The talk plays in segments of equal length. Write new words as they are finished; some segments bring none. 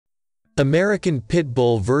American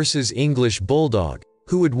Pitbull versus English Bulldog.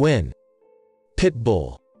 Who would win?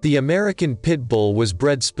 Pitbull. The American Pitbull was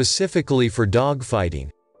bred specifically for dogfighting.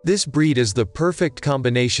 This breed is the perfect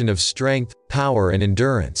combination of strength, power and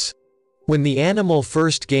endurance. When the animal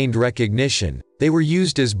first gained recognition, they were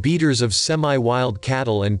used as beaters of semi-wild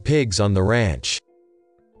cattle and pigs on the ranch.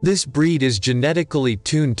 This breed is genetically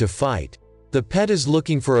tuned to fight. The pet is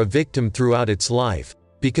looking for a victim throughout its life,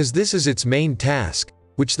 because this is its main task,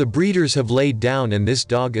 which the breeders have laid down, and this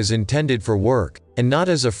dog is intended for work, and not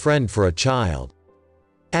as a friend for a child.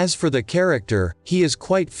 As for the character, he is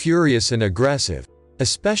quite furious and aggressive,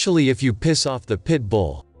 especially if you piss off the pit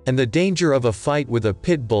bull, and the danger of a fight with a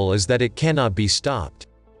pit bull is that it cannot be stopped.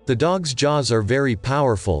 The dog's jaws are very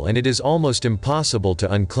powerful and it is almost impossible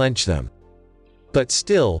to unclench them. But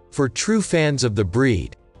still, for true fans of the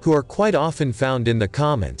breed, who are quite often found in the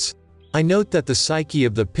comments, I note that the psyche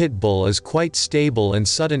of the pit bull is quite stable and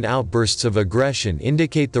sudden outbursts of aggression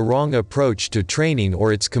indicate the wrong approach to training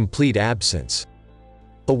or its complete absence.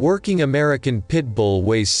 A working American pit bull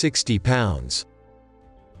weighs 60 pounds.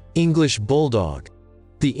 English Bulldog.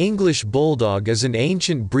 The English Bulldog is an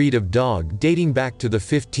ancient breed of dog dating back to the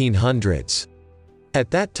 1500s.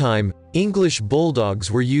 At that time, English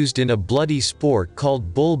Bulldogs were used in a bloody sport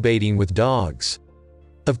called bull baiting with dogs.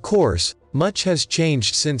 Of course, much has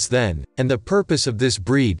changed since then, and the purpose of this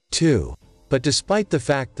breed, too. But despite the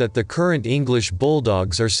fact that the current English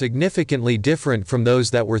Bulldogs are significantly different from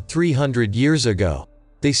those that were 300 years ago,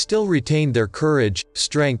 they still retain their courage,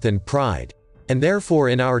 strength and pride, and therefore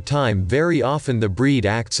in our time very often the breed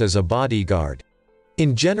acts as a bodyguard.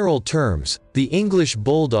 In general terms, the English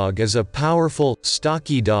Bulldog is a powerful,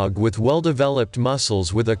 stocky dog with well-developed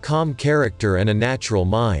muscles with a calm character and a natural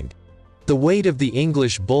mind. The weight of the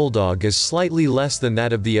English Bulldog is slightly less than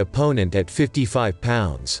that of the opponent at 55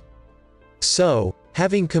 pounds. So,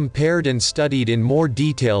 having compared and studied in more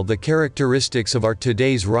detail the characteristics of our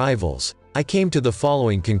today's rivals, I came to the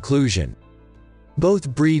following conclusion.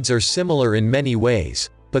 Both breeds are similar in many ways,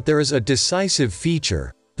 but there is a decisive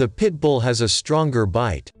feature: the pit bull has a stronger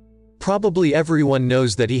bite. Probably everyone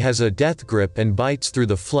knows that he has a death grip and bites through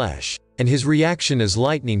the flesh, and his reaction is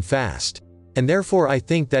lightning fast, and therefore I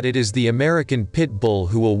think that it is the American pit bull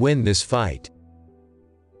who will win this fight.